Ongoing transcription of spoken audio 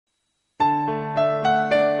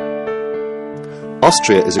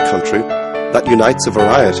Austria is a country that unites a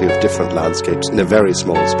variety of different landscapes in a very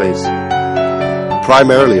small space.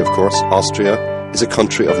 Primarily, of course, Austria is a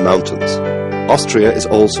country of mountains. Austria is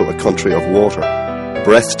also a country of water.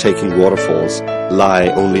 Breathtaking waterfalls lie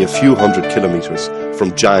only a few hundred kilometers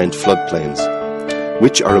from giant floodplains,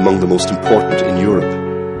 which are among the most important in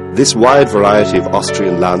Europe. This wide variety of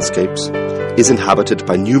Austrian landscapes is inhabited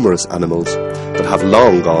by numerous animals that have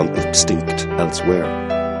long gone extinct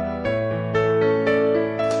elsewhere.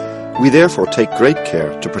 We therefore take great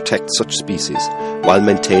care to protect such species while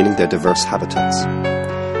maintaining their diverse habitats.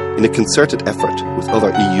 In a concerted effort with other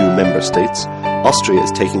EU member states, Austria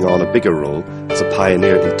is taking on a bigger role as a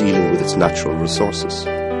pioneer in dealing with its natural resources.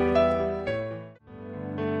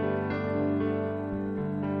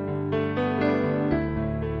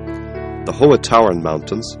 The Hohe Tauern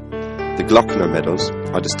Mountains, the Glockner Meadows,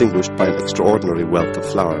 are distinguished by an extraordinary wealth of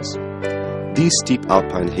flowers. These steep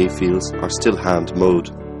alpine hayfields are still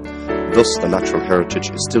hand-mowed. Thus, the natural heritage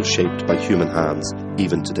is still shaped by human hands,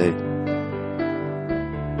 even today.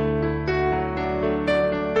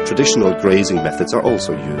 Traditional grazing methods are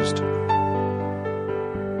also used.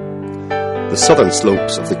 The southern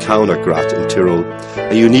slopes of the Kaunergrat in Tyrol,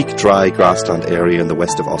 a unique dry grassland area in the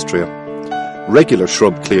west of Austria. Regular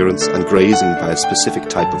shrub clearance and grazing by a specific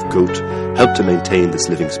type of goat help to maintain this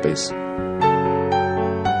living space.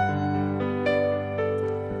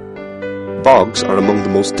 Bogs are among the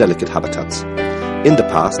most delicate habitats. In the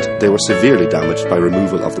past, they were severely damaged by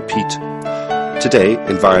removal of the peat. Today,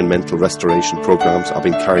 environmental restoration programs are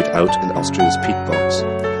being carried out in Austria's peat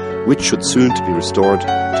bogs, which should soon to be restored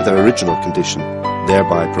to their original condition,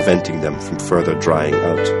 thereby preventing them from further drying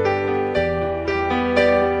out.